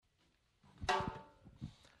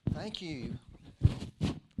Thank you.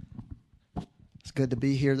 It's good to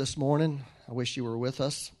be here this morning. I wish you were with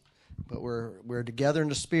us, but we're together in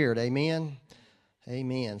the Spirit. Amen.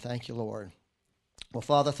 Amen. Thank you, Lord. Well,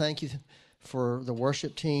 Father, thank you for the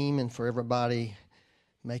worship team and for everybody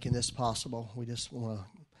making this possible. We just want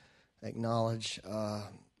to acknowledge,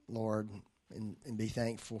 Lord, and be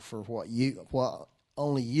thankful for what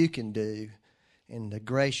only you can do, and the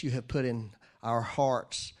grace you have put in our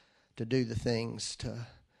hearts to do the things to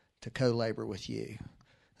co-labor with you.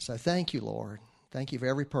 So thank you, Lord. Thank you for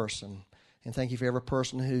every person, and thank you for every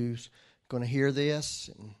person who's going to hear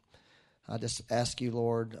this. And I just ask you,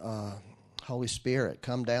 Lord, Holy Spirit,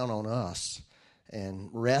 come down on us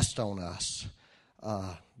and rest on us.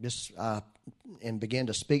 And begin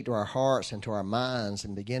to speak to our hearts and to our minds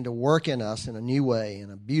and begin to work in us in a new way,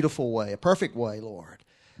 in a beautiful way, a perfect way, Lord.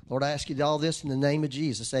 Lord, I ask you all this in the name of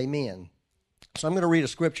Jesus. Amen. So I'm going to read a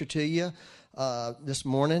scripture to you this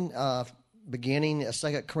morning, beginning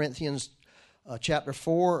 2 Corinthians chapter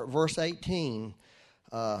 4, verse 18.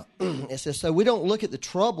 It says, "So we don't look at the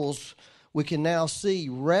troubles we can now see.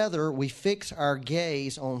 Rather, we fix our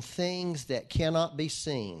gaze on things that cannot be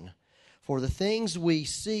seen. For the things we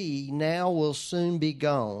see now will soon be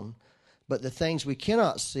gone, but the things we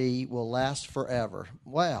cannot see will last forever."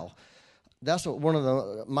 Wow. That's one of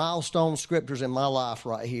the milestone scriptures in my life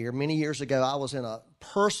right here. Many years ago, I was in a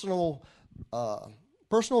personal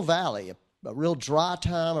valley, a real dry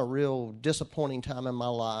time, a real disappointing time in my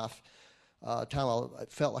life, time I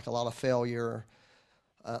felt like a lot of failure.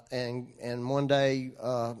 And one day,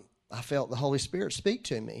 I felt the Holy Spirit speak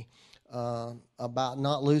to me about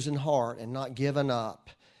not losing heart and not giving up.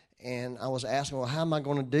 And I was asking, well, how am I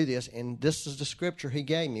going to do this? And this is the scripture he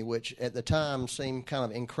gave me, which at the time seemed kind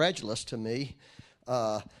of incredulous to me,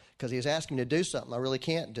 because he was asking me to do something I really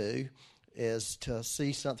can't do, is to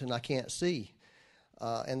see something I can't see.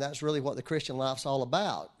 And that's really what the Christian life's all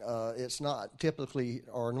about. It's not typically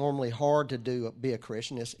or normally hard to be a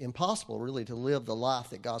Christian. It's impossible, really, to live the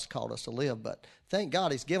life that God's called us to live. But thank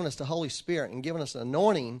God He's given us the Holy Spirit and given us an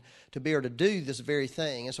anointing to be able to do this very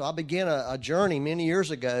thing. And so I began a journey many years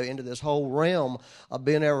ago into this whole realm of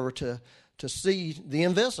being able to see the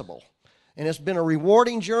invisible. And it's been a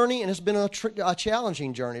rewarding journey, and it's been a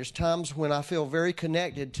challenging journey. There's times when I feel very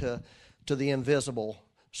connected to the invisible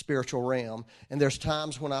spiritual realm, and there's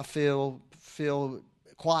times when I feel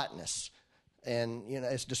quietness, and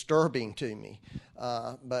it's disturbing to me.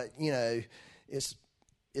 But it's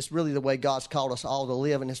really the way God's called us all to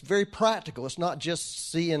live, and it's very practical. It's not just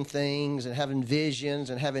seeing things and having visions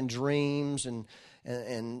and having dreams and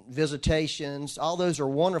visitations. All those are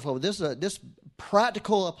wonderful. But this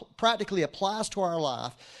practically applies to our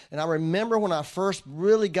life. And I remember when I first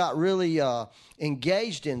got really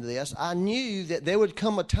engaged in this, I knew that there would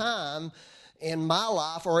come a time in my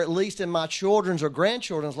life, or at least in my children's or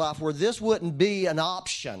grandchildren's life, where this wouldn't be an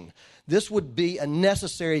option. This would be a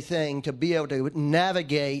necessary thing to be able to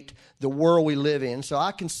navigate the world we live in. So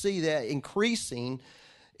I can see that increasing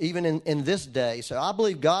even in this day. So I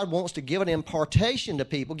believe God wants to give an impartation to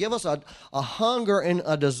people, give us a hunger and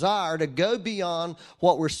a desire to go beyond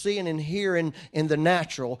what we're seeing and hearing in the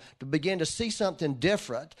natural, to begin to see something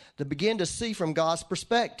different, to begin to see from God's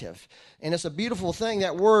perspective. And it's a beautiful thing.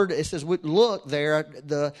 That word, it says, look there,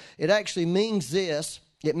 it actually means this.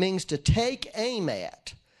 It means to take aim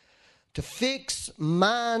at, to fix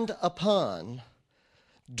mind upon,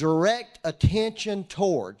 direct attention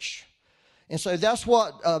towards. And so that's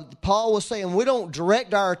what Paul was saying. We don't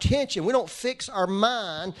direct our attention. We don't fix our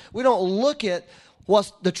mind. We don't look at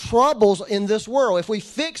what's the troubles in this world. If we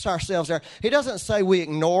fix ourselves there, he doesn't say we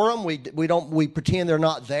ignore them. We pretend they're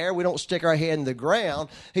not there. We don't stick our head in the ground.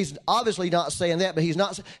 He's obviously not saying that, but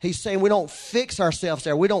he's saying we don't fix ourselves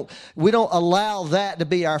there. We don't allow that to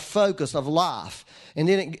be our focus of life. And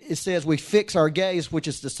then it says we fix our gaze, which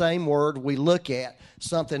is the same word. We look at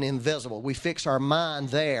something invisible. We fix our mind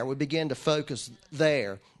there. We begin to focus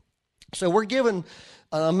there. So we're given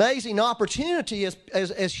an amazing opportunity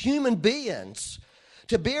as human beings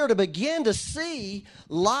to be able to begin to see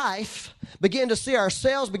life, begin to see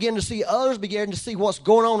ourselves, begin to see others, begin to see what's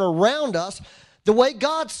going on around us the way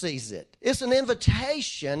God sees it. It's an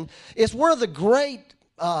invitation. It's one of the great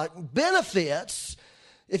benefits,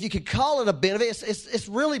 if you could call it a benefit. It's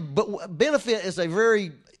really, but benefit is a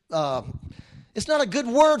very, it's not a good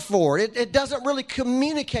word for it. It doesn't really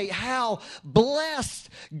communicate how blessed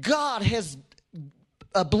God has,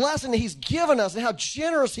 a blessing He's given us and how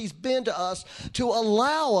generous He's been to us to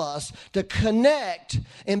allow us to connect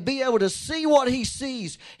and be able to see what He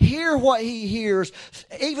sees, hear what He hears,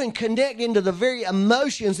 even connect into the very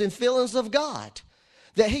emotions and feelings of God.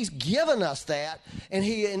 that he's given us that, and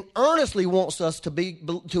he earnestly wants us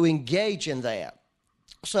to engage in that.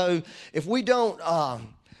 So if we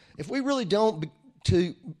really don't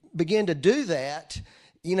begin to do that,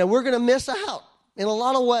 we're going to miss out in a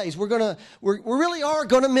lot of ways. We really are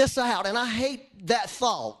going to miss out, and I hate that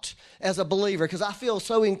thought as a believer because I feel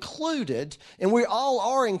so included, and we all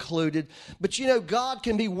are included. But God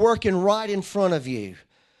can be working right in front of you.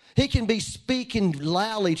 He can be speaking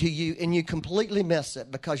loudly to you, and you completely miss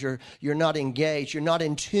it because you're not engaged. You're not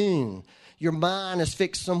in tune. Your mind is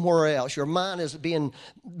fixed somewhere else. Your mind is being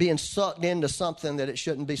sucked into something that it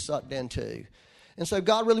shouldn't be sucked into. And so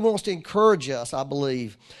God really wants to encourage us, I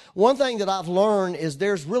believe. One thing that I've learned is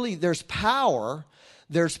there's power.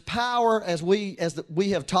 There's power, as we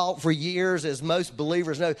have taught for years, as most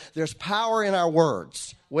believers know, there's power in our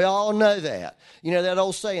words. We all know that. That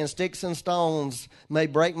old saying, sticks and stones may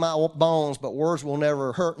break my bones, but words will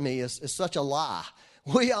never hurt me, is such a lie.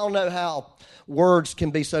 We all know how words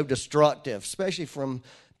can be so destructive, especially from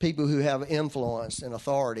people who have influence and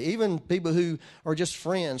authority. Even people who are just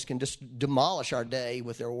friends can just demolish our day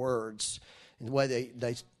with their words and the way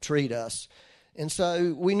they treat us. And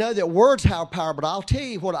so we know that words have power, but I'll tell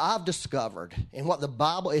you what I've discovered and what the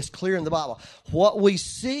Bible is clear in the Bible. What we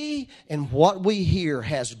see and what we hear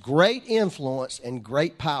has great influence and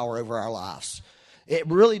great power over our lives. It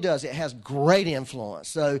really does. It has great influence.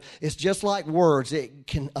 So it's just like words. It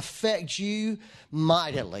can affect you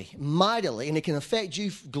mightily, and it can affect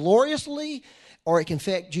you gloriously, or it can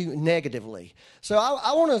affect you negatively. So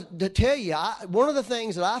I want to tell you, one of the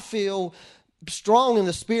things that I feel strong in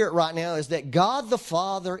the Spirit right now is that God the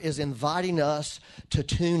Father is inviting us to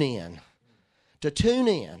tune in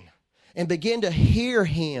and begin to hear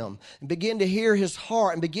Him, and begin to hear His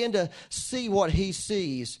heart, and begin to see what He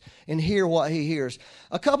sees and hear what He hears.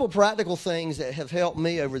 A couple practical things that have helped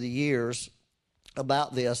me over the years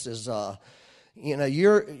about this is,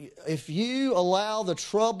 if you allow the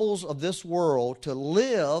troubles of this world to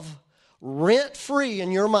live rent-free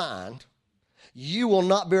in your mind, you will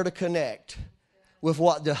not be able to connect with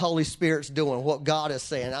what the Holy Spirit's doing, what God is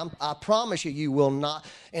saying. I promise you will not.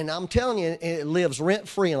 And I'm telling you, it lives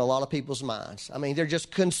rent-free in a lot of people's minds. I mean, they're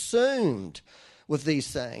just consumed with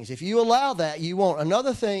these things. If you allow that, you won't.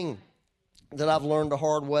 Another thing that I've learned the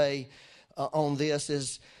hard way on this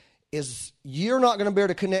is you're not going to be able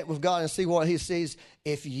to connect with God and see what He sees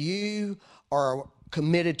if you are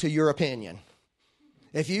committed to your opinion.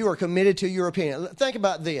 If you are committed to your opinion. Think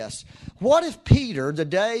about this. What if Peter, the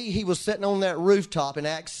day he was sitting on that rooftop in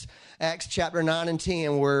Acts chapter 9 and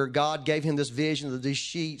 10, where God gave him this vision of these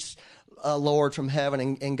sheets lowered from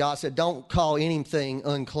heaven, and God said, don't call anything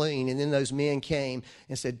unclean. And then those men came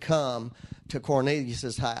and said, come to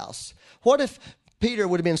Cornelius' house. What if Peter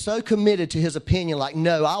would have been so committed to his opinion, like,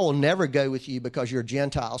 no, I will never go with you because you're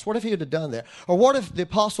Gentiles? What if he would have done that? Or what if the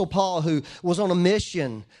Apostle Paul, who was on a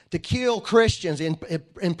mission to kill Christians,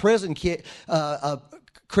 imprison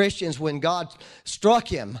Christians when God struck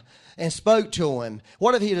him and spoke to him,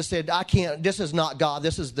 what if he had said, I can't, this is not God,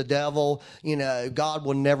 this is the devil, God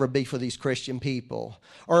will never be for these Christian people?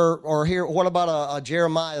 Or here, what about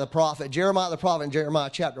Jeremiah the prophet? Jeremiah the prophet in Jeremiah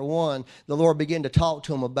chapter 1, the Lord began to talk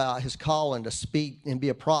to him about his calling to speak and be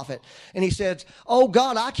a prophet. And he said, oh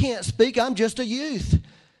God, I can't speak, I'm just a youth.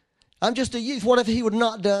 I'm just a youth. What if he would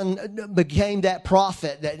not became that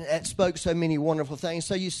prophet that spoke so many wonderful things?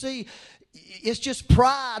 So you see, it's just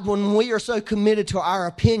pride when we are so committed to our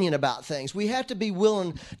opinion about things. We have to be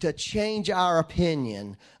willing to change our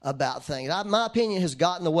opinion about things. My opinion has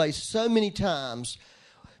gotten in the way so many times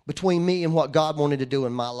between me and what God wanted to do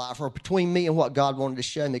in my life, or between me and what God wanted to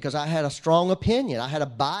show me, because I had a strong opinion. I had a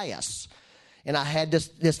bias. And I had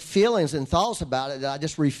this feelings and thoughts about it that I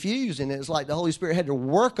just refused. And it was like the Holy Spirit had to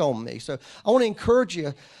work on me. So I want to encourage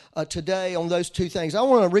you today on those two things. I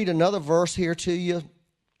want to read another verse here to you.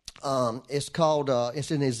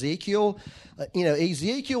 It's in Ezekiel.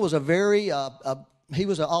 Ezekiel was he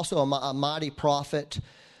was also a mighty prophet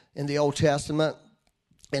in the Old Testament.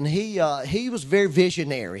 And he was very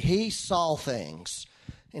visionary. He saw things.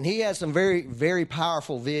 And he had some very, very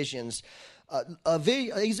powerful visions.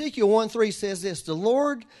 Ezekiel 1:3 says this: the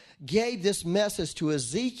Lord gave this message to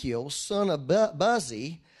Ezekiel, son of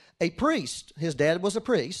Buzi, a priest. His dad was a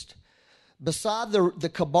priest, beside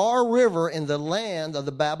the Kabar River in the land of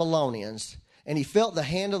the Babylonians, and he felt the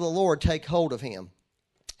hand of the Lord take hold of him.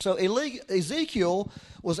 So Ezekiel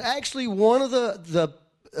was actually one of the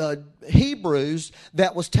Hebrews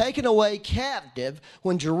that was taken away captive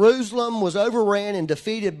when Jerusalem was overran and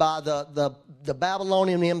defeated by the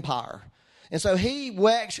Babylonian Empire. And so he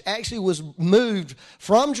actually was moved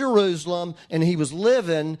from Jerusalem, and he was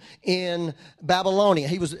living in Babylonia.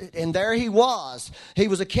 And there he was. He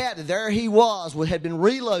was a captive. There he was, had been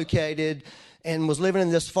relocated and was living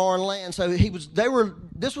in this foreign land. So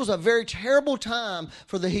this was a very terrible time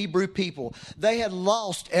for the Hebrew people. They had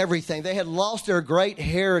lost everything. They had lost their great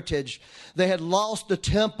heritage. They had lost the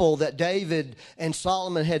temple that David and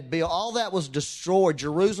Solomon had built. All that was destroyed.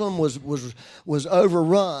 Jerusalem was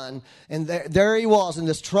overrun. And there he was in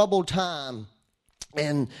this troubled time.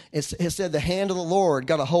 And it said the hand of the Lord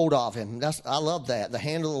got a hold of him. I love that. The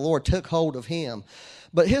hand of the Lord took hold of him.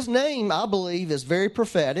 But his name, I believe, is very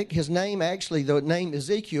prophetic. His name, actually, the name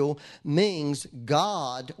Ezekiel, means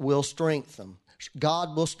God will strengthen.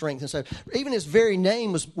 God will strengthen. So even his very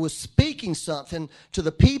name was speaking something to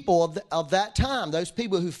the people of that time, those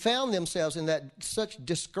people who found themselves in that such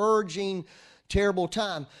discouraging, terrible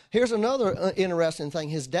time. Here's another interesting thing.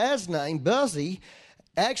 His dad's name, Buzzy,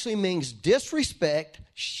 actually means disrespect,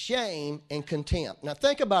 shame, and contempt. Now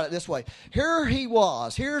think about it this way. Here he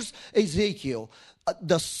was. Here's Ezekiel,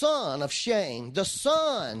 the son of shame, the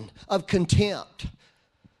son of contempt.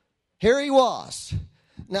 Here he was.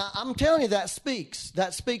 Now I'm telling you, that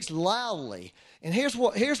speaks loudly. And here's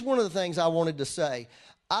one of the things I wanted to say.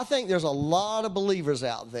 I think there's a lot of believers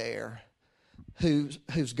out there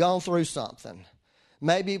who's gone through something.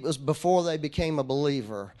 Maybe it was before they became a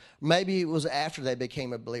believer. Maybe it was after they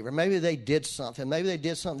became a believer. Maybe they did something. Maybe they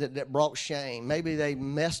did something that brought shame. Maybe they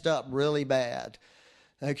messed up really bad.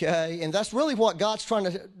 Okay? And that's really what God's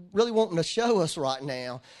really wanting to show us right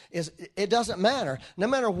now, is it doesn't matter. No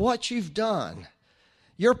matter what you've done,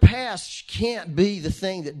 your past can't be the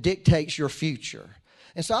thing that dictates your future.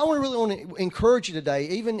 And so I really want to encourage you today,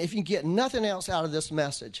 even if you get nothing else out of this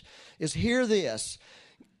message, is hear this.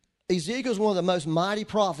 Ezekiel is one of the most mighty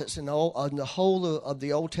prophets in the whole of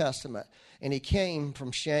the Old Testament. And he came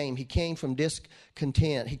from shame. He came from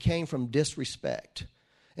discontent. He came from disrespect.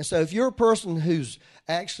 And so if you're a person who's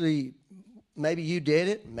actually, maybe you did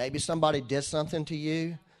it, maybe somebody did something to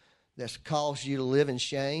you that's caused you to live in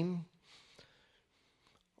shame,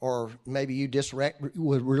 or maybe you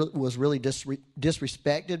was really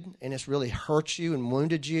disrespected and it's really hurt you and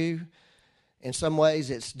wounded you. In some ways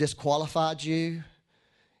it's disqualified you.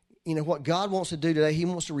 You know, what God wants to do today, he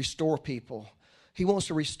wants to restore people. He wants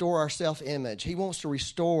to restore our self-image. He wants to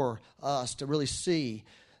restore us to really see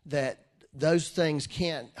that those things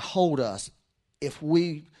can't hold us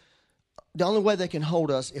the only way they can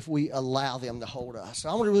hold us if we allow them to hold us. So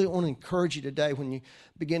I really want to encourage you today, when you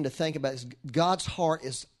begin to think about this, God's heart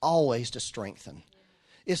is always to strengthen.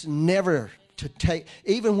 It's never to take,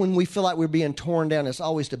 even when we feel like we're being torn down, it's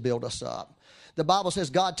always to build us up. The Bible says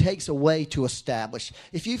God takes away to establish.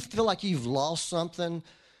 If you feel like you've lost something,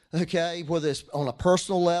 okay, whether it's on a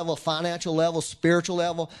personal level, financial level, spiritual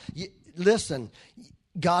level, listen,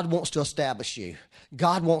 God wants to establish you.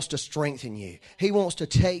 God wants to strengthen you. He wants to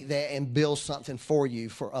take that and build something for you,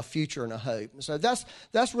 for a future and a hope. So that's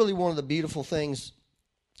really one of the beautiful things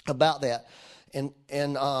about that. And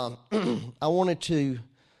I wanted to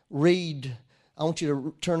read. I want you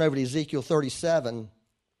to turn over to Ezekiel 37.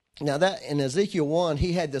 Now that in Ezekiel 1,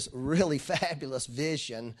 he had this really fabulous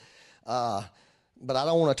vision, but I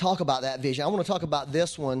don't want to talk about that vision. I want to talk about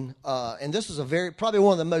this one, and this is probably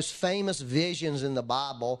one of the most famous visions in the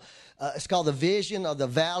Bible. It's called the vision of the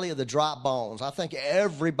Valley of the Dry Bones. I think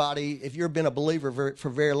everybody, if you've been a believer for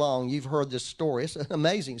very long, you've heard this story. It's an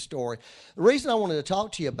amazing story. The reason I wanted to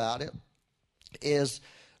talk to you about it is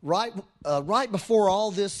right before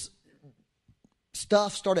all this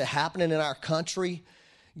stuff started happening in our country,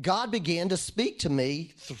 God began to speak to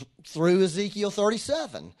me through Ezekiel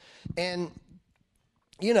 37. And,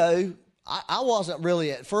 you know, I wasn't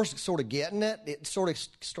really at first sort of getting it. It sort of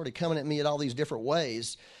started coming at me in all these different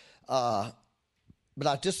ways. But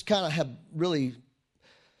I just kind of have really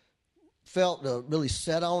felt to really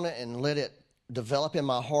set on it and let it develop in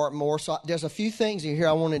my heart more. So there's a few things in here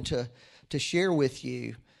I wanted to share with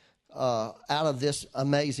you out of this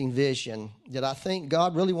amazing vision that I think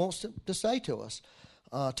God really wants to say to us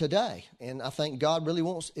today. And I think God really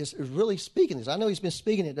is really speaking this. I know he's been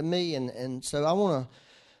speaking it to me, and so I want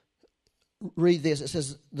to read this. It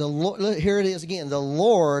says, here it is again, the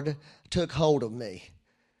Lord took hold of me.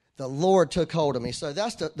 The Lord took hold of me. So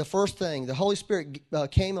that's the first thing. The Holy Spirit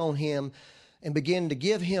came on him and began to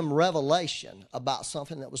give him revelation about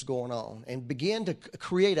something that was going on, and began to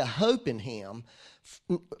create a hope in him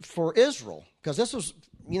for Israel, because this was,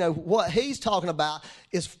 what he's talking about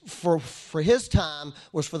is for his time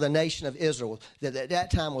was for the nation of Israel, that at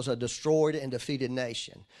that time was a destroyed and defeated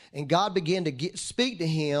nation. And God began to speak to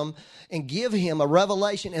him and give him a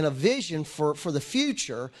revelation and a vision for the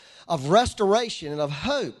future of restoration and of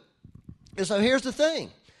hope. And so here's the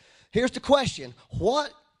thing. Here's the question.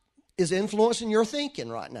 What is influencing your thinking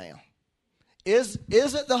right now? Is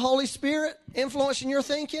it the Holy Spirit influencing your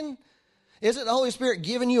thinking? Is it the Holy Spirit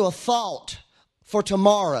giving you a thought for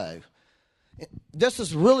tomorrow? This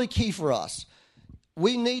is really key for us.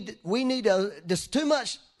 There's too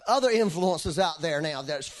much other influences out there now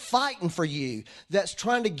that's fighting for you, that's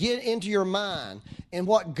trying to get into your mind. And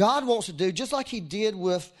what God wants to do, just like he did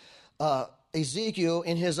with Ezekiel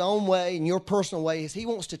in his own way, in your personal way, is he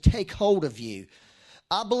wants to take hold of you.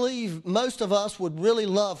 I believe most of us would really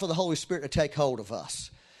love for the Holy Spirit to take hold of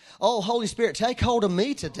us. Oh, Holy Spirit, take hold of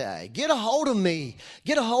me today. Get a hold of me.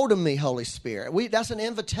 Get a hold of me, Holy Spirit. That's an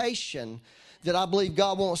invitation that I believe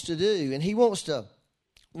God wants to do. And he wants to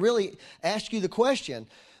really ask you the question.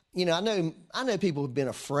 I know people have been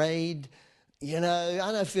afraid. I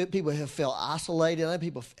know people have felt isolated. I know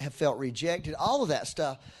people have felt rejected. All of that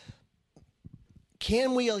stuff.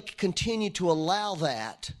 Can we continue to allow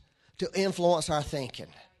that to influence our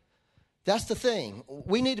thinking? That's the thing.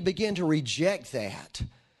 We need to begin to reject that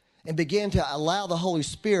and begin to allow the Holy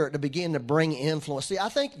Spirit to begin to bring influence. See, I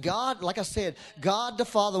think God, like I said, God the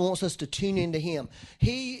Father wants us to tune into him.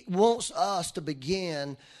 He wants us to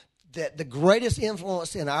begin that the greatest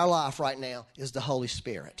influence in our life right now is the Holy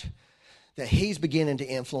Spirit, that he's beginning to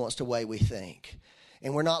influence the way we think.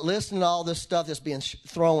 And we're not listening to all this stuff that's being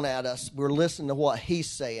thrown at us. We're listening to what he's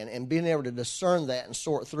saying and being able to discern that and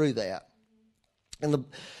sort through that. And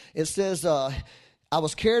it says, I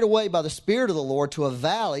was carried away by the Spirit of the Lord to a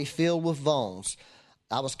valley filled with bones.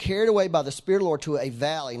 I was carried away by the Spirit of the Lord to a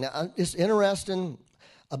valley. Now, it's interesting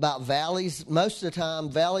about valleys. Most of the time,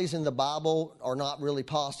 valleys in the Bible are not really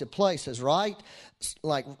positive places, right?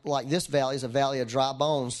 Like this valley is a valley of dry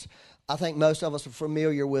bones. I think most of us are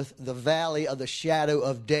familiar with the valley of the shadow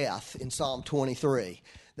of death in Psalm 23.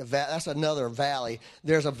 That's another valley.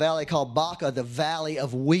 There's a valley called Baca, the valley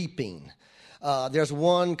of weeping. There's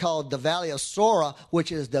one called the valley of Sora,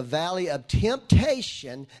 which is the valley of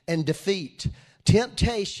temptation and defeat.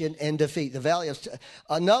 Temptation and defeat.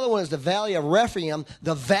 Another one is the valley of Rephaim,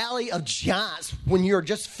 the valley of giants, when you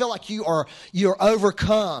just feel like you're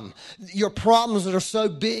overcome. Your problems that are so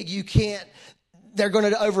big they're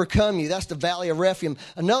going to overcome you. That's the valley of Rephaim.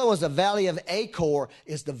 Another one is the valley of Achor,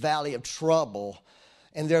 is the valley of trouble.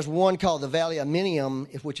 And there's one called the valley of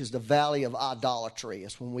Minium, which is the valley of idolatry.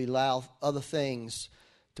 It's when we allow other things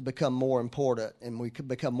to become more important and we could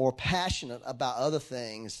become more passionate about other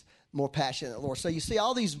things, more passionate than the Lord. So you see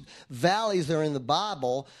all these valleys that are in the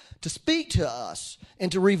Bible to speak to us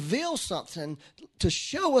and to reveal something, to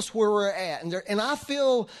show us where we're at. And I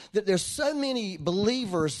feel that there's so many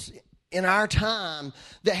believers in our time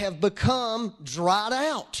that have become dried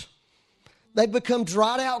out. They've become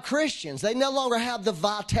dried out Christians. They no longer have the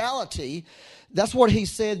vitality. That's what he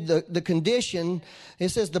said, the condition. It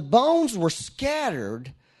says the bones were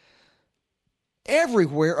scattered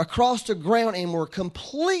everywhere across the ground and were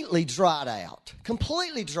completely dried out.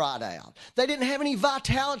 Completely dried out. They didn't have any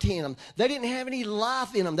vitality in them. They didn't have any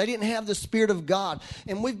life in them. They didn't have the Spirit of God.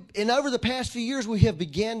 And over the past few years, we have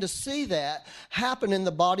begun to see that happen in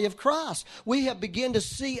the body of Christ. We have begun to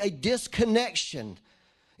see a disconnection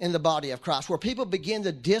in the body of Christ, where people begin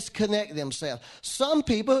to disconnect themselves. Some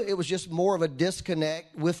people, it was just more of a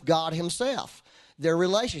disconnect with God himself, their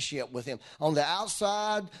relationship with him. On the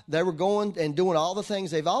outside, they were going and doing all the things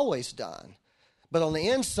they've always done. But on the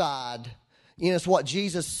inside, it's what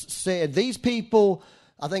Jesus said. These people,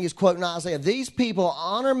 I think he's quoting Isaiah, these people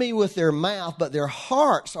honor me with their mouth, but their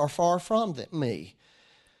hearts are far from me.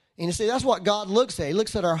 And you see, that's what God looks at. He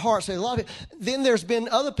looks at our hearts. Then there's been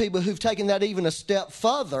other people who've taken that even a step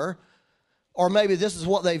further, or maybe this is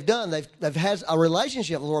what they've done. They've had a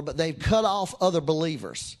relationship with the Lord, but they've cut off other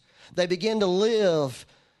believers. They begin to live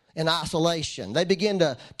in isolation. They begin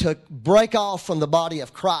to break off from the body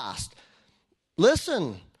of Christ.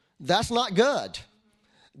 Listen, that's not good.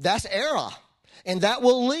 That's error. And that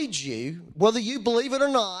will lead you, whether you believe it or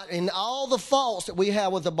not, in all the faults that we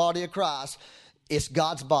have with the body of Christ. It's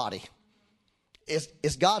God's body.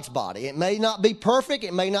 It's God's body. It may not be perfect.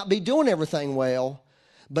 It may not be doing everything well.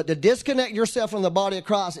 But to disconnect yourself from the body of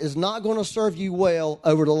Christ is not going to serve you well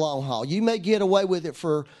over the long haul. You may get away with it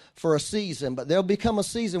for a season, but there'll become a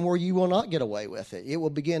season where you will not get away with it. It will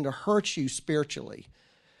begin to hurt you spiritually.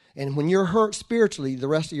 And when you're hurt spiritually, the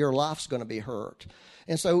rest of your life's going to be hurt.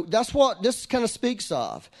 And so that's what this kind of speaks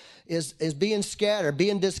of, is being scattered,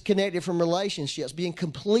 being disconnected from relationships, being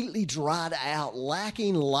completely dried out,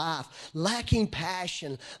 lacking life, lacking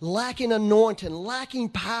passion, lacking anointing, lacking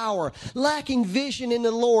power, lacking vision in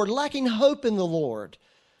the Lord, lacking hope in the Lord.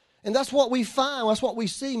 And that's what we find, that's what we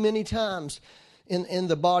see many times in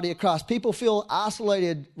the body of Christ. People feel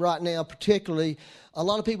isolated right now, particularly. A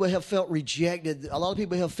lot of people have felt rejected. A lot of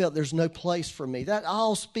people have felt there's no place for me. That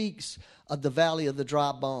all speaks of the valley of the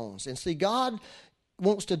dry bones. And see, God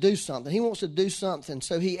wants to do something. He wants to do something.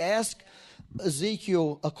 So he asked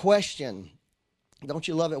Ezekiel a question. Don't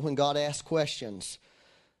you love it when God asks questions?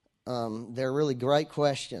 They're really great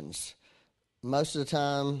questions. Most of the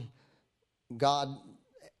time, God,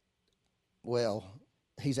 well,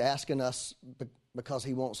 he's asking us because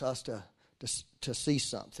he wants us to see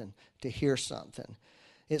something, to hear something.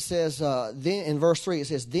 It says, then in verse 3, it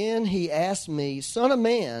says, then he asked me, Son of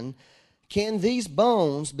man, can these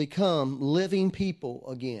bones become living people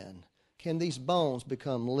again? Can these bones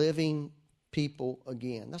become living people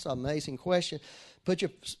again? That's an amazing question. Put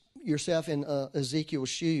yourself in Ezekiel's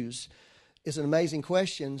shoes. It's an amazing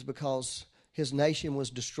question because his nation was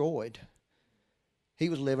destroyed. He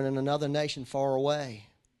was living in another nation far away.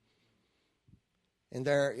 And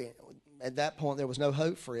there, at that point, there was no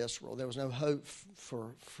hope for Israel. There was no hope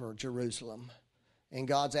for Jerusalem. And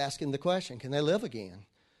God's asking the question, can they live again?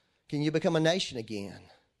 Can you become a nation again?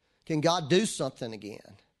 Can God do something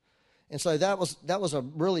again? And so that was a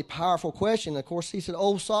really powerful question. Of course, he said,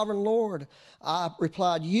 "Oh, sovereign Lord," I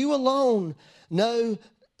replied, "you alone know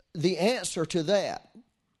the answer to that."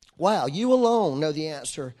 Wow, you alone know the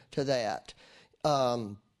answer to that.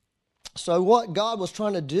 So what God was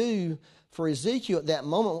trying to do for Ezekiel at that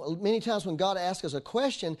moment, many times when God asks us a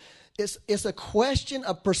question, it's a question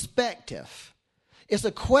of perspective. It's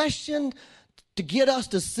a question to get us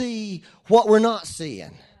to see what we're not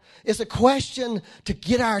seeing. It's a question to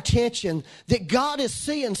get our attention that God is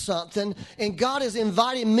seeing something and God is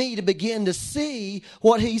inviting me to begin to see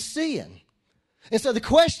what he's seeing. And so the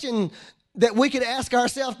question that we could ask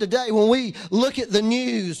ourselves today when we look at the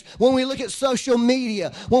news, when we look at social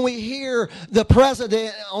media, when we hear the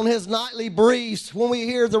president on his nightly briefs, when we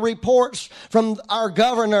hear the reports from our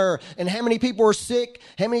governor and how many people are sick,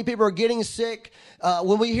 how many people are getting sick,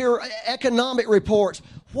 when we hear economic reports,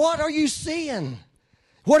 what are you seeing?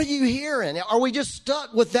 What are you hearing? Are we just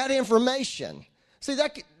stuck with that information? See,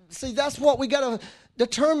 that's what we got to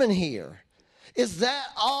determine here. Is that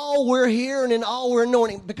all we're hearing and all we're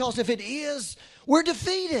knowing? Because if it is, we're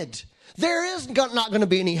defeated. There is not going to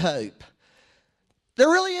be any hope. There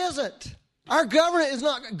really isn't. Our government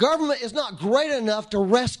is not great enough to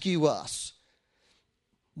rescue us.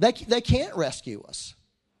 They can't rescue us.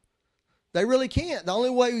 They really can't. The only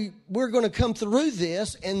way we're going to come through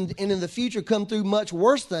this and in the future come through much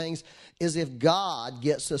worse things is if God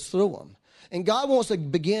gets us through them. And God wants to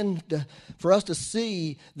begin for us to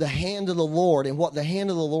see the hand of the Lord and what the hand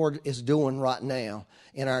of the Lord is doing right now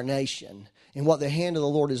in our nation and what the hand of the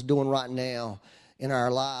Lord is doing right now in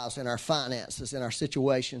our lives, in our finances, in our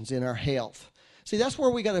situations, in our health. See, that's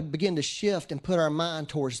where we got to begin to shift and put our mind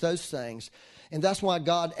towards those things. And that's why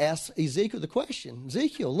God asked Ezekiel the question,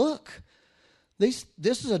 Ezekiel, look. This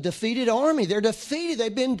is a defeated army. They're defeated.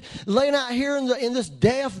 They've been laying out here in this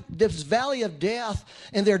valley of death,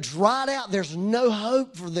 and they're dried out. There's no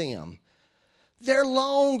hope for them. They're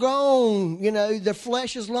long gone. Their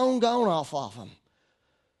flesh is long gone off of them.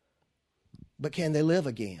 But can they live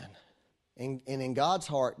again? And in God's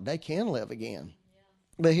heart, they can live again. Yeah.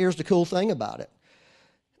 But here's the cool thing about it.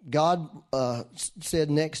 God said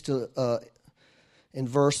next to in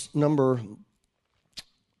verse number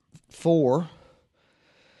 4.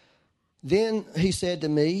 Then he said to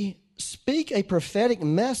me, speak a prophetic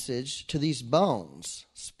message to these bones.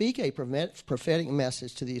 Speak a prophetic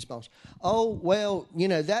message to these bones. Oh, well,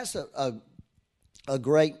 that's a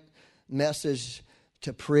great message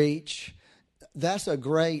to preach. That's a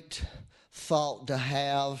great thought to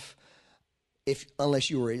have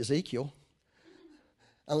unless you were Ezekiel.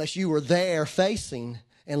 Unless you were there facing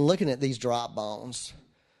and looking at these dry bones.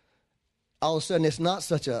 All of a sudden, it's not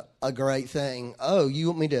such a great thing. Oh, you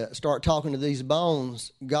want me to start talking to these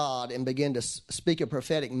bones, God, and begin to speak a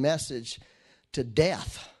prophetic message to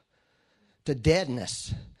death, to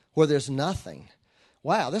deadness, where there's nothing.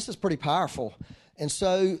 Wow, this is pretty powerful. And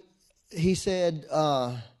so he said,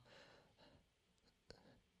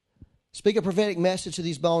 speak a prophetic message to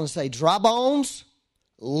these bones and say, dry bones,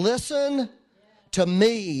 listen to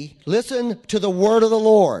me. Listen to the word of the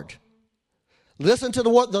Lord. Listen to the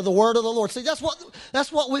word of the Lord. See, that's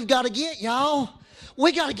what we've got to get, y'all.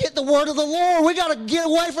 We got to get the word of the Lord. We got to get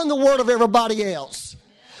away from the word of everybody else.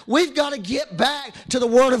 We've got to get back to the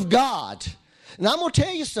Word of God. And I'm going to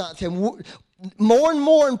tell you something. More and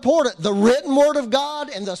more important, the written Word of God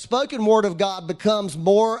and the spoken Word of God becomes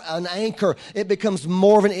more an anchor. It becomes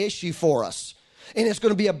more of an issue for us. And it's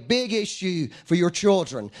going to be a big issue for your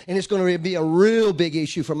children. And it's going to be a real big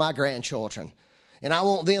issue for my grandchildren. And I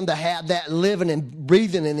want them to have that living and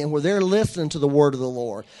breathing in them where they're listening to the Word of the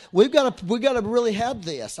Lord. We've got to really have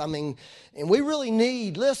this. I mean, and we really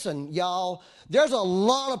need, listen, y'all, there's a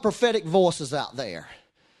lot of prophetic voices out there.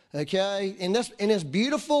 Okay? And it's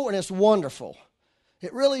beautiful and it's wonderful.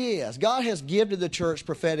 It really is. God has gifted the church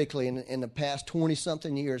prophetically in the past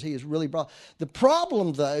 20-something years. He has really brought. The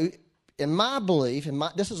problem, though, in my belief,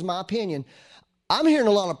 this is my opinion, I'm hearing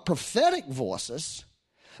a lot of prophetic voices,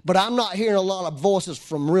 but I'm not hearing a lot of voices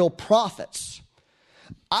from real prophets.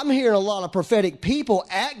 I'm hearing a lot of prophetic people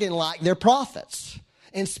acting like they're prophets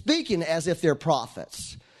and speaking as if they're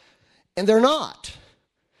prophets. And they're not.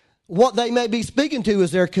 What they may be speaking to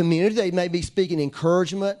is their community. They may be speaking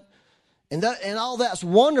encouragement. And all that's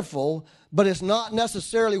wonderful, but it's not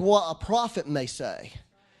necessarily what a prophet may say.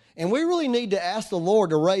 And we really need to ask the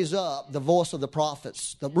Lord to raise up the voice of the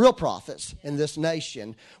prophets, the real prophets in this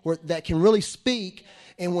nation, that can really speak.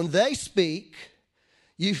 And when they speak,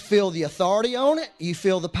 you feel the authority on it, you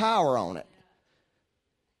feel the power on it.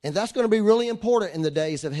 And that's going to be really important in the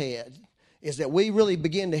days ahead, is that we really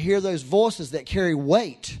begin to hear those voices that carry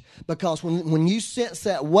weight. Because when you sense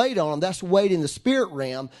that weight on them, that's weight in the spirit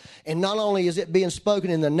realm. And not only is it being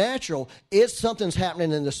spoken in the natural, something's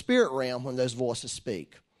happening in the spirit realm when those voices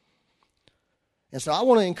speak. And so I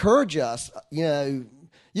want to encourage us, you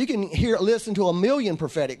can listen to a million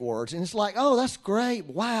prophetic words, and it's like, oh, that's great.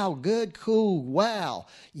 Wow, good, cool, wow.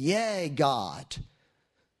 Yay, God.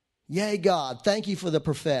 Yay, God. Thank you for the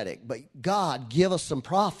prophetic. But God, give us some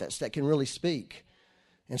prophets that can really speak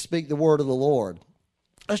and speak the word of the Lord.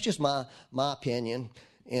 That's just my opinion.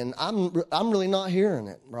 And I'm really not hearing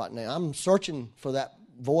it right now. I'm searching for that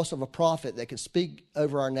voice of a prophet that can speak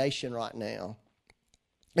over our nation right now.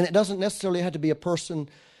 And it doesn't necessarily have to be a person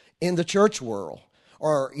in the church world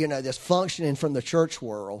or, that's functioning from the church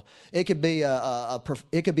world. It could be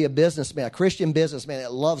a businessman, a Christian businessman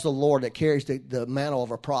that loves the Lord, that carries the mantle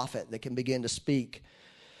of a prophet that can begin to speak.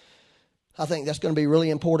 I think that's going to be really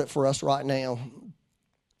important for us right now.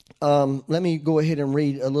 Let me go ahead and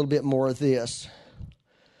read a little bit more of this.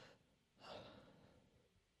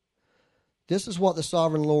 This is what the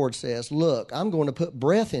sovereign Lord says. Look, I'm going to put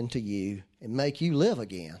breath into you and make you live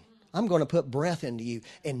again. I'm going to put breath into you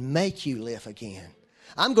and make you live again.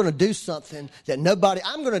 I'm going to do something I'm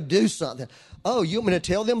going to do something. Oh, you want me to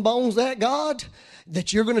tell them bones that, God?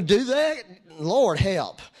 That you're going to do that? Lord,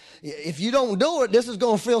 help. If you don't do it, this is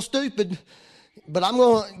going to feel stupid. But I'm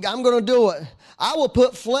going to do it. I will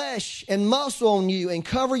put flesh and muscle on you and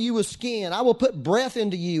cover you with skin. I will put breath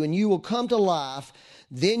into you and you will come to life.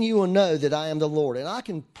 Then you will know that I am the Lord. And I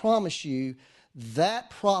can promise you that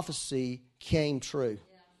prophecy came true.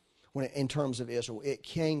 In terms of Israel, it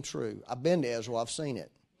came true. I've been to Israel. I've seen it.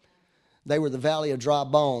 They were the valley of dry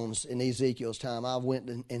bones in Ezekiel's time. I went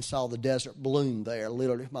and saw the desert bloom there,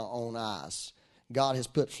 literally with my own eyes. God has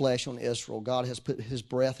put flesh on Israel. God has put his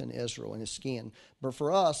breath in Israel and his skin. But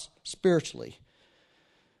for us, spiritually,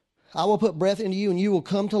 I will put breath into you and you will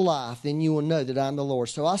come to life. Then you will know that I'm the Lord.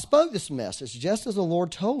 So I spoke this message just as the Lord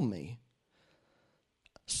told me.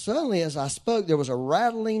 Suddenly, as I spoke, there was a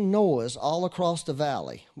rattling noise all across the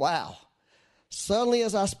valley. Wow. Suddenly,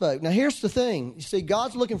 as I spoke. Now, here's the thing. You see,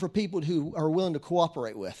 God's looking for people who are willing to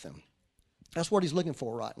cooperate with him. That's what he's looking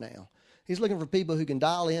for right now. He's looking for people who can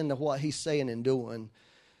dial into what he's saying and doing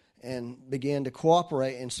and begin to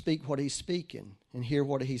cooperate and speak what he's speaking and hear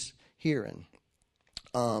what he's hearing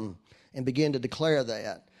and begin to declare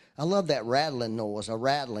that. I love that rattling noise, a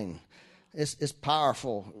rattling. It's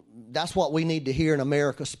powerful. That's what we need to hear in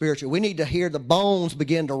America spiritually. We need to hear the bones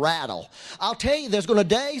begin to rattle. I'll tell you, there's going to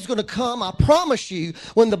days going to come, I promise you,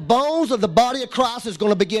 when the bones of the body of Christ is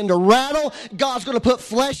going to begin to rattle. God's going to put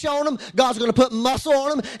flesh on them. God's going to put muscle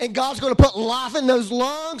on them. And God's going to put life in those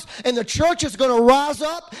lungs. And the church is going to rise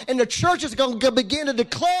up. And the church is going to begin to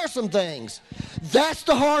declare some things. That's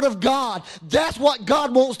the heart of God. That's what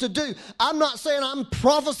God wants to do. I'm not saying I'm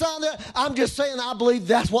prophesying that. I'm just saying I believe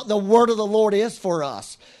that's what the word of the Lord is for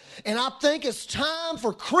us. And I think it's time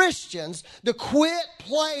for Christians to quit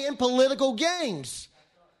playing political games.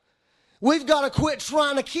 We've got to quit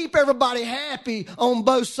trying to keep everybody happy on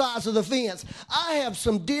both sides of the fence. I have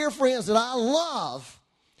some dear friends that I love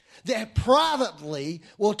that privately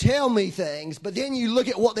will tell me things, but then you look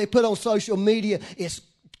at what they put on social media, it's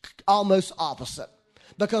almost opposite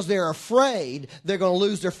because they're afraid they're going to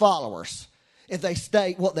lose their followers. if they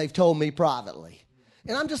state what they've told me privately.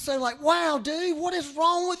 And I'm just saying like, wow, dude, what is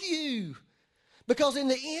wrong with you? Because in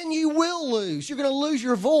the end, you will lose. You're going to lose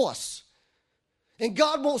your voice. And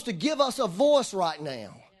God wants to give us a voice right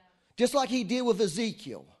now, just like he did with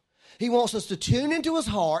Ezekiel. He wants us to tune into his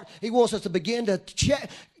heart. He wants us to begin to check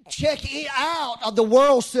out of the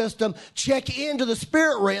world system, check into the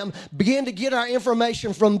spirit realm, begin to get our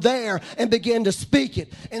information from there and begin to speak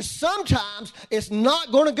it. And sometimes it's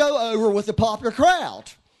not going to go over with the popular crowd.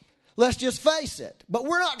 Let's just face it. But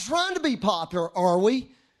we're not trying to be popular, are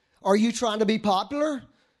we? Are you trying to be popular?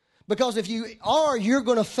 Because if you are, you're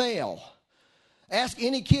going to fail. Ask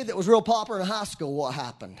any kid that was real popular in high school what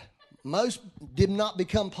happened. Most did not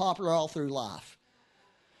become popular all through life.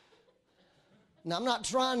 Now, I'm not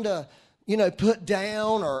trying to, put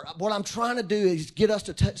down, or what I'm trying to do is get us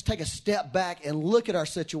to take a step back and look at our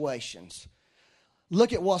situations.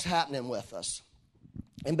 Look at what's happening with us.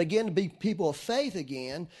 And begin to be people of faith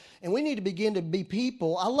again. And we need to begin to be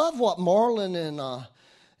people. I love what Marlon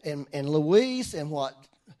and Louise and what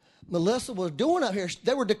Melissa was doing up here.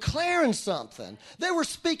 They were declaring something. They were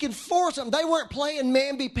speaking for something. They weren't playing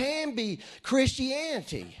mamby-pamby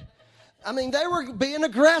Christianity. I mean, they were being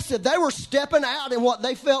aggressive. They were stepping out in what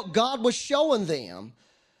they felt God was showing them.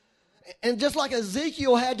 And just like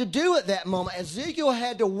Ezekiel had to do at that moment, Ezekiel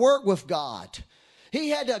had to work with God. He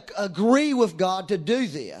had to agree with God to do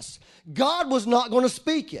this. God was not going to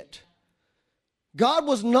speak it. God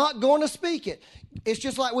was not going to speak it. It's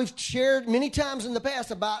just like we've shared many times in the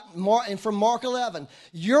past about, and from Mark 11,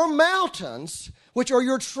 your mountains, which are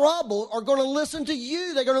your trouble, are going to listen to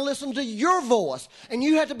you. They're going to listen to your voice. And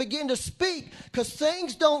you have to begin to speak, because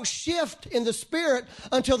things don't shift in the Spirit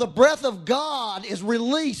until the breath of God is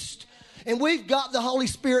released. And we've got the Holy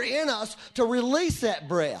Spirit in us to release that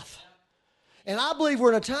breath. And I believe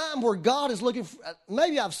we're in a time where God is looking for,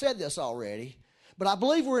 maybe I've said this already, but I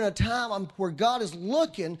believe we're in a time where God is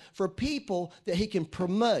looking for people that he can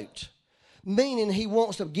promote, meaning he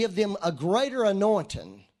wants to give them a greater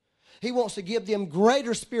anointing. He wants to give them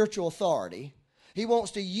greater spiritual authority. He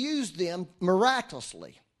wants to use them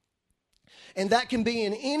miraculously. And that can be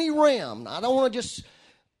in any realm. I don't want to just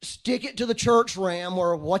stick it to the church realm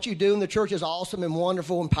where what you do in the church is awesome and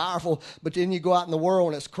wonderful and powerful, but then you go out in the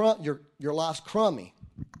world and it's your life's crummy.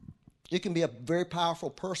 You can be a very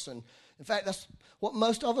powerful person. In fact, that's what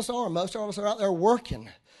most of us are. Most of us are out there working.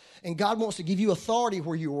 And God wants to give you authority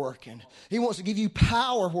where you're working. He wants to give you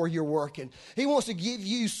power where you're working. He wants to give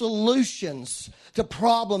you solutions to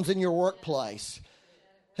problems in your workplace.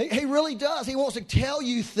 He really does. He wants to tell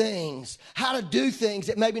you things, how to do things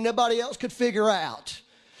that maybe nobody else could figure out.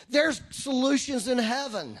 There's solutions in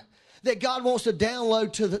heaven that God wants to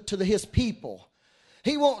download to his people.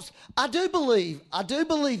 He wants, I do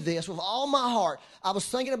believe this with all my heart. I was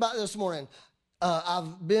thinking about this morning.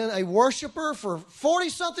 I've been a worshiper for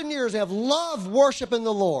 40-something years. I've loved worshiping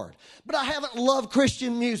the Lord, but I haven't loved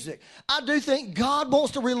Christian music. I do think God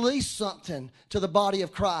wants to release something to the body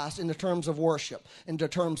of Christ in the terms of worship, in the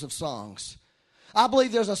terms of songs. I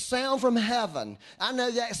believe there's a sound from heaven. I know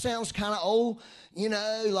that sounds kind of old,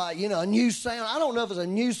 a new sound. I don't know if it's a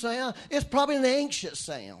new sound. It's probably an ancient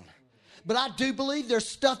sound. But I do believe there's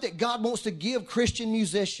stuff that God wants to give Christian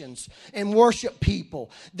musicians and worship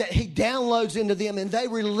people that he downloads into them and they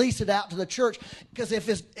release it out to the church. Because if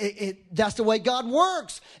that's the way God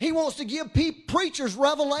works. He wants to give preachers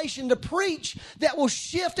revelation to preach that will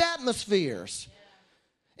shift atmospheres.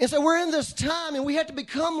 And so we're in this time and we have to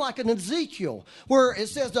become like an Ezekiel where it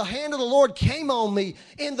says the hand of the Lord came on me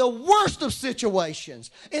in the worst of situations.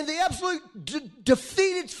 In the absolute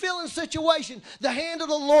defeated feeling situation, the hand of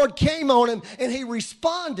the Lord came on him and he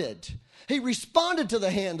responded. He responded to the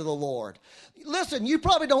hand of the Lord. Listen, you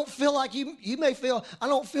probably don't feel like you may feel, I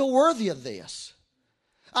don't feel worthy of this.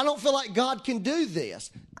 I don't feel like God can do this.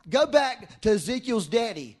 Go back to Ezekiel's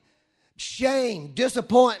daddy. Shame,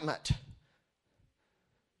 disappointment.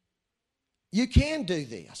 You can do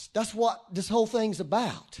this. That's what this whole thing's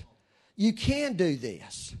about. You can do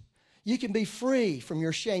this. You can be free from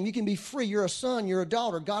your shame. You can be free. You're a son. You're a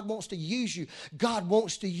daughter. God wants to use you. God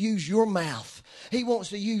wants to use your mouth. He wants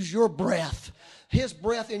to use your breath. His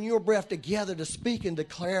breath and your breath together to speak and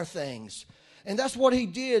declare things. And that's what he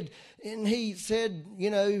did. And he said,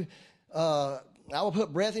 I will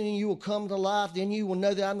put breath in you. You will come to life. Then you will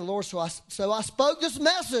know that I'm the Lord. So I spoke this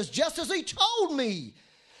message just as he told me.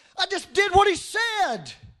 I just did what he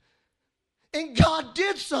said. And God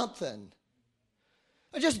did something.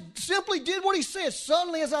 I just simply did what he said.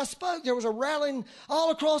 Suddenly as I spoke, there was a rattling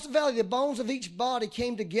all across the valley. The bones of each body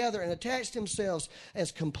came together and attached themselves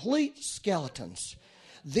as complete skeletons.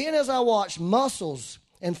 Then as I watched, muscles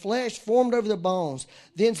and flesh formed over their bones.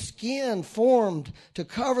 Then skin formed to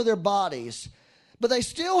cover their bodies. But they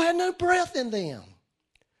still had no breath in them.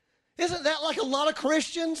 Isn't that like a lot of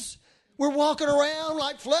Christians? We're walking around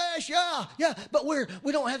like flesh, yeah, but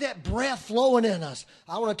we don't have that breath flowing in us.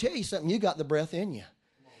 I want to tell you something. You got the breath in you.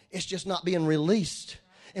 It's just not being released.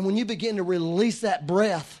 And when you begin to release that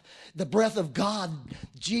breath, the breath of God,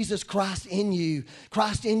 Jesus Christ in you,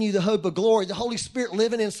 the hope of glory, the Holy Spirit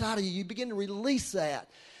living inside of you, you begin to release that.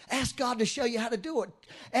 Ask God to show you how to do it.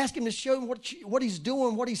 Ask Him to show you what He's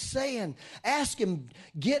doing, what He's saying. Ask Him,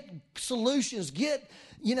 get solutions, get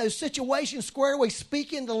situations squared away.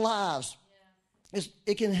 Speak into lives.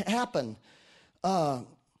 It can happen. Let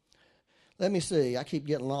me see. I keep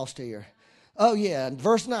getting lost here. Oh, yeah.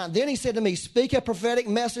 Verse 9. Then He said to me, speak a prophetic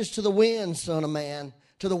message to the winds, son of man.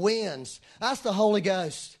 To the winds. That's the Holy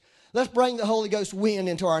Ghost. Let's bring the Holy Ghost wind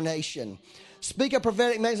into our nation. Speak a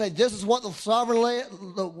prophetic message. This is what the sovereign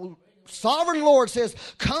Lord says.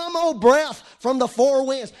 Come, O breath from the four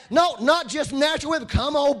winds. No, not just natural wind.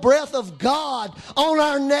 Come, O breath of God on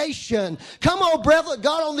our nation. Come, O breath of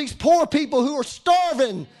God on these poor people who are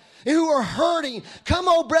starving and who are hurting. Come,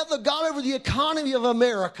 O breath of God over the economy of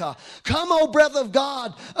America. Come, O breath of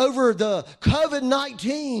God over the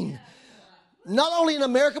COVID-19. Not only in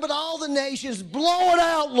America, but all the nations. Blow it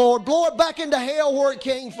out, Lord. Blow it back into hell where it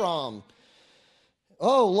came from.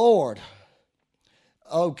 Oh, Lord.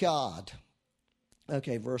 Oh, God.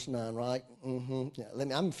 Okay, verse 9, right?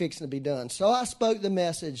 I'm fixing to be done. So I spoke the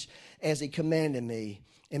message as He commanded me,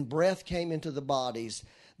 and breath came into the bodies.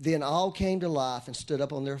 Then all came to life and stood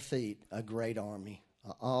up on their feet, a great army.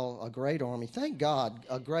 A great army. Thank God,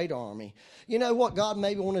 a great army. You know what God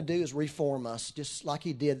maybe want to do is reform us, just like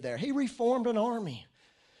He did there. He reformed an army.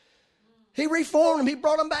 He reformed them. He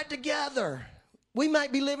brought them back together. We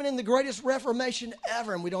might be living in the greatest reformation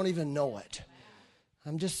ever, and we don't even know it.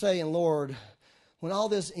 I'm just saying, Lord, when all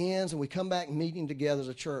this ends and we come back meeting together as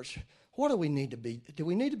a church, what do we need to be? Do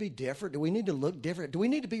we need to be different? Do we need to look different? Do we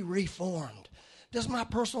need to be reformed? Does my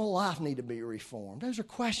personal life need to be reformed? Those are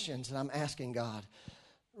questions that I'm asking God.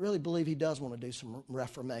 I really believe He does want to do some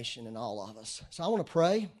reformation in all of us. So I want to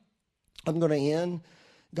pray. I'm going to end.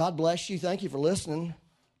 God bless you. Thank you for listening.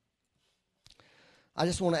 I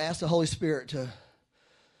just want to ask the Holy Spirit to,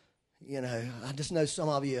 I just know some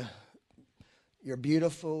of you, you're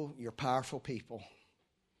beautiful, you're powerful people.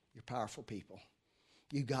 You're powerful people.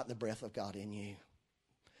 You've got the breath of God in you.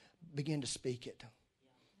 Begin to speak it.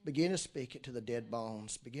 Begin to speak it to the dead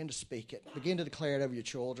bones. Begin to speak it. Begin to declare it over your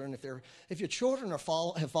children. If your children have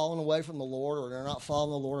fallen away from the Lord, or they're not following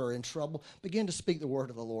the Lord, or in trouble, begin to speak the word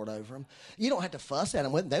of the Lord over them. You don't have to fuss at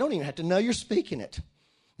them with it. They don't even have to know you're speaking it.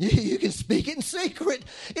 You can speak it in secret.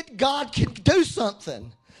 God can do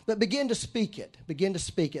something. But begin to speak it. Begin to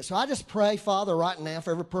speak it. So I just pray, Father, right now for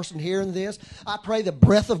every person hearing this. I pray the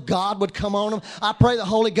breath of God would come on them. I pray the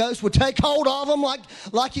Holy Ghost would take hold of them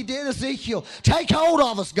like He did Ezekiel. Take hold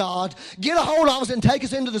of us, God. Get a hold of us and take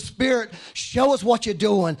us into the Spirit. Show us what you're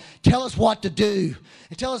doing. Tell us what to do.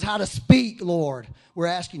 And tell us how to speak, Lord. We're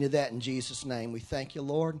asking you that in Jesus' name. We thank you,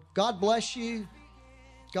 Lord. God bless you.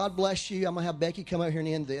 God bless you. I'm going to have Becky come over here and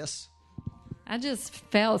end this. I just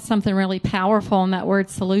felt something really powerful in that word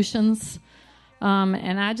solutions.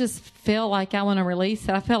 And I just feel like I want to release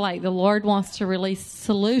it. I feel like the Lord wants to release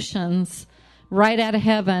solutions right out of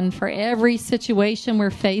heaven for every situation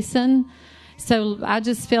we're facing. So I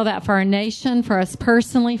just feel that for our nation, for us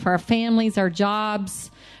personally, for our families, our jobs,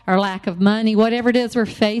 our lack of money, whatever it is we're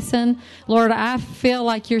facing. Lord, I feel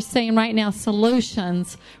like you're saying right now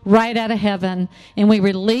solutions right out of heaven. And we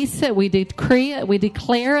release it, we decree it, we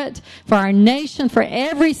declare it for our nation, for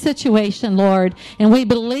every situation, Lord. And we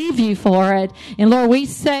believe you for it. And Lord, we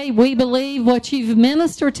say we believe what you've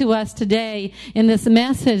ministered to us today in this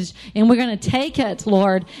message. And we're going to take it,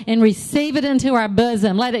 Lord, and receive it into our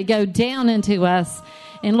bosom. Let it go down into us.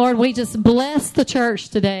 And Lord, we just bless the church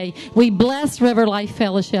today. We bless River Life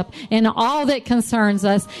Fellowship and all that concerns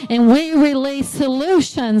us. And we release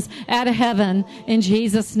solutions out of heaven in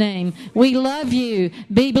Jesus' name. We love you.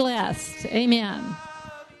 Be blessed. Amen.